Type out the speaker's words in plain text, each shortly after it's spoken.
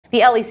The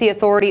LEC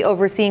authority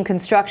overseeing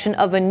construction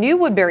of a new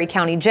Woodbury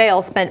County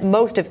jail spent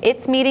most of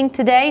its meeting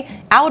today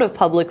out of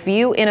public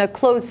view in a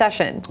closed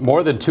session.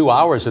 More than 2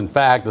 hours, in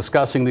fact,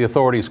 discussing the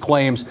authority's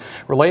claims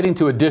relating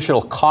to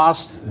additional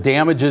costs,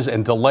 damages,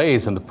 and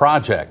delays in the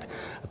project.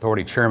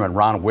 Authority Chairman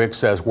Ron Wick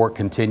says work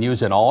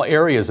continues in all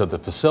areas of the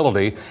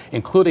facility,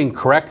 including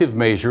corrective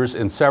measures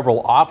in several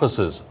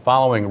offices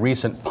following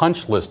recent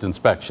punch list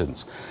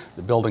inspections.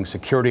 The building's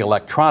security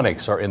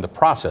electronics are in the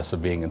process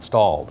of being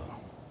installed.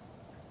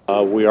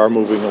 We are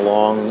moving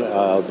along.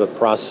 The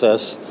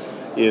process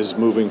is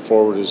moving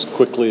forward as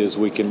quickly as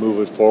we can move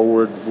it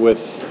forward,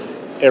 with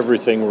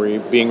everything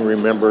being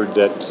remembered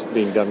that's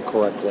being done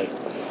correctly.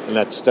 And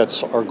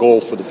that's our goal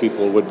for the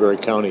people of Woodbury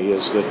County,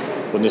 is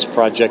that when this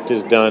project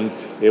is done,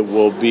 it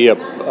will be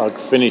a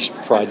finished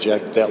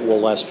project that will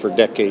last for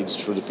decades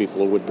for the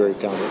people of Woodbury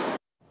County.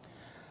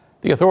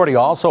 The authority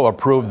also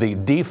approved the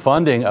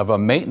defunding of a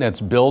maintenance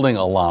building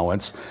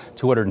allowance.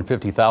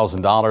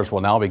 $250,000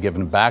 will now be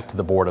given back to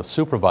the Board of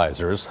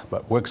Supervisors,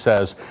 but Wick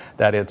says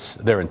that it's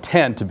their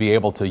intent to be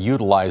able to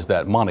utilize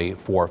that money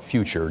for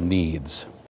future needs.